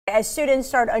As students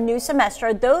start a new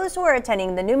semester, those who are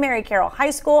attending the new Mary Carroll High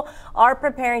School are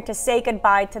preparing to say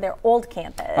goodbye to their old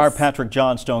campus. Our Patrick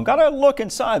Johnstone got a look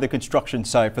inside the construction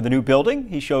site for the new building.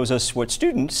 He shows us what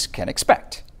students can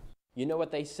expect. You know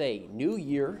what they say, new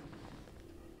year,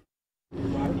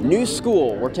 new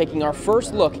school. We're taking our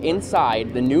first look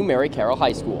inside the new Mary Carroll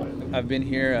High School. I've been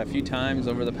here a few times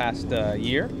over the past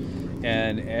year,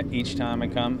 and each time I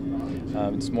come,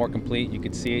 it's more complete. You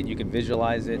can see it, you can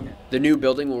visualize it. The new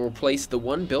building will replace the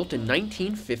one built in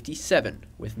 1957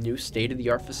 with new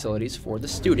state-of-the-art facilities for the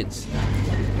students.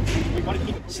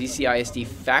 CCISD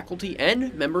faculty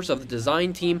and members of the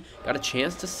design team got a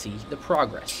chance to see the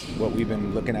progress. What we've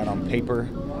been looking at on paper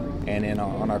and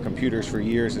on our computers for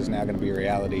years is now going to be a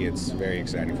reality. It's very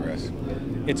exciting for us.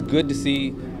 It's good to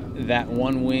see that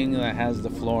one wing that has the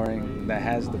flooring, that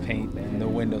has the paint, and the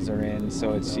windows are in.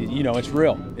 So it's, you know, it's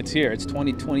real. It's here. It's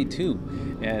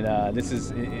 2022, and this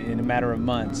is in a matter of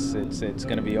months. It's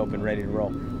going to be open, ready to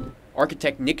roll.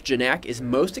 Architect Nick Janak is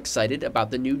most excited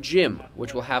about the new gym,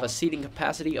 which will have a seating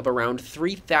capacity of around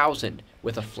 3,000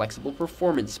 with a flexible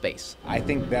performance space. I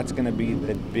think that's going to be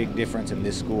the big difference in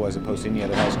this school as opposed to any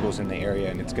other high schools in the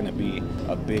area, and it's going to be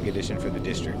a big addition for the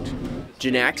district.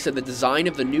 Janak said the design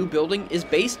of the new building is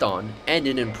based on and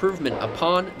an improvement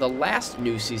upon the last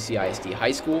new CCISD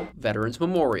high school, Veterans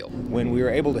Memorial. When we were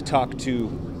able to talk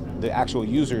to the actual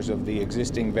users of the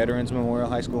existing Veterans Memorial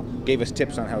High School, gave us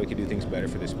tips on how we could do things better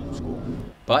for this school.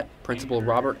 But Principal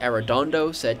Robert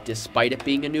Arredondo said despite it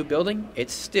being a new building,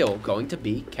 it's still going to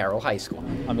be Carroll High School.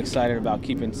 I'm excited about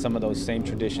keeping some of those same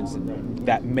traditions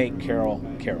that make Carroll,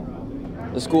 Carroll.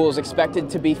 The school is expected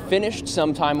to be finished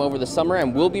sometime over the summer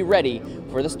and will be ready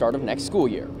for the start of next school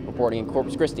year. Reporting in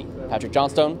Corpus Christi, Patrick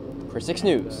Johnstone, Chris 6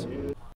 News.